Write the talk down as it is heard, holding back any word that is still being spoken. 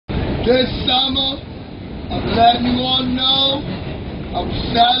This summer, I'm letting you all know I'm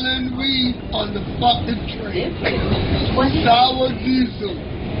selling weed on the fucking train. Sour diesel.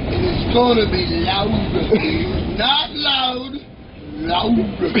 And it's gonna be louder. Not loud, louder.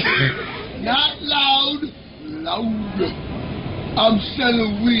 Not loud, louder. I'm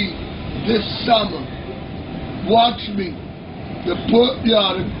selling weed this summer. Watch me. The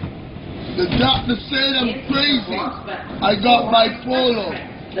doctor said I'm crazy. I got bipolar.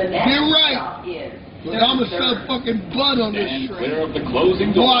 You're right. But I'm gonna sell fucking bud on this train. Clear of the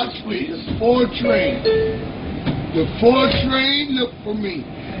closing doors, watch me. please. The 4 train. The 4 train, look for me.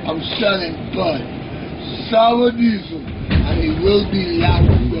 I'm selling bud. Sour diesel. And it will be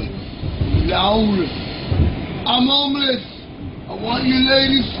louder. Louder. I'm homeless. I want you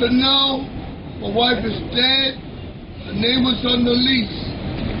ladies to know my wife is dead. Her name was on the lease.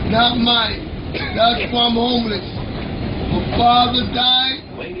 Not mine. That's why I'm homeless. My father died.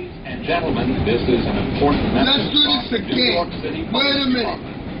 Ladies and gentlemen, this is an important message. Let's do this from New York again. City Wait a minute.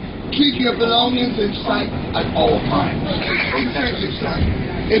 Keep your belongings in sight at all times.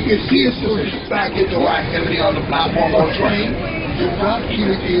 If you see a suspect into activity on the platform or train, do not keep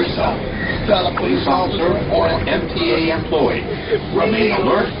it to yourself. Tell a police officer or an MTA employee. Remain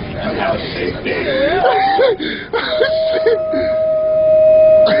alert and have a safe day.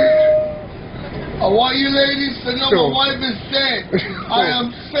 I want you ladies to know my wife is dead. I am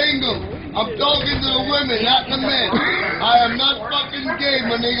single. I'm talking to the women, not the men. I am not fucking gay,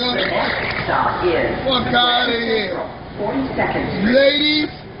 my nigga. Fuck out of here. 40 seconds. Ladies,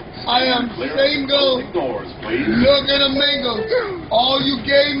 I am single. Look at the mingle. All you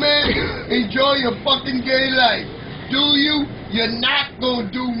gay men, enjoy your fucking gay life. Do you? You're not gonna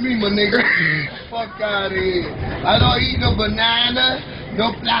do me, my nigga. Fuck out of here. I don't eat no banana,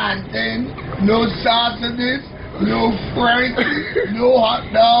 no plantain, no sausages, no frank, no hot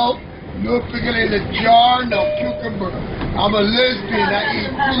dog, no pickle in a jar, no cucumber. I'm a lesbian. I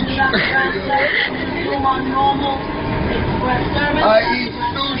eat sushi. I eat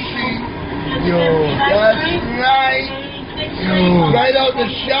sushi. Yo. That's right. Yo. Right out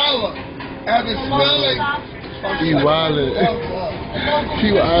the shower. Have it smell like... He wildin'.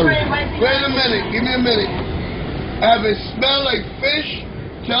 He wildin'. Wait a minute. Give me a minute. Have it smell like fish?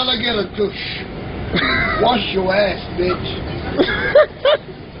 Tell her get a douche. Wash your ass, bitch.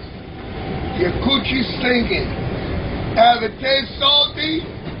 Your coochie stinking. Have it taste salty?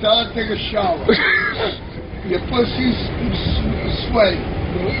 Tell her take a shower. Your pussy's sweaty.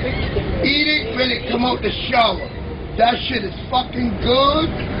 Eat it when it come out the shower. That shit is fucking good.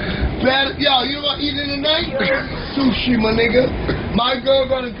 Better, yo, you want to eat it tonight? Sushi, my nigga. My girl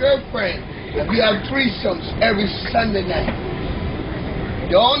got a girlfriend. We have threesomes every Sunday night.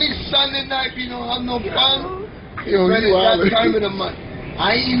 The only Sunday night we don't have no fun is when it's that time of the month.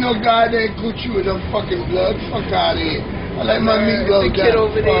 I ain't eat no goddamn coochie with no fucking blood. Fuck out of here. I like my meatloaf down.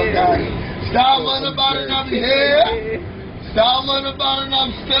 Fuck out of here. Stop on the bottom, I'm here. Stop on the bottom,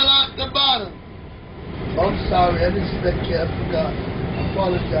 I'm still at the bottom. I'm sorry, I didn't expect you. I forgot. I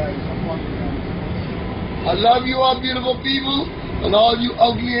apologize. I love you all beautiful people and all you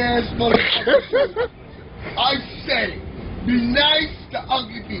ugly ass motherfuckers. I said it. Be nice to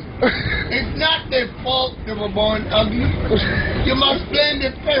ugly people. It's not their fault they were born ugly. You must blame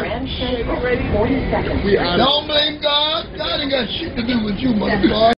their parents. 40 seconds. Don't blame God. God ain't got shit to do with you, motherfucker.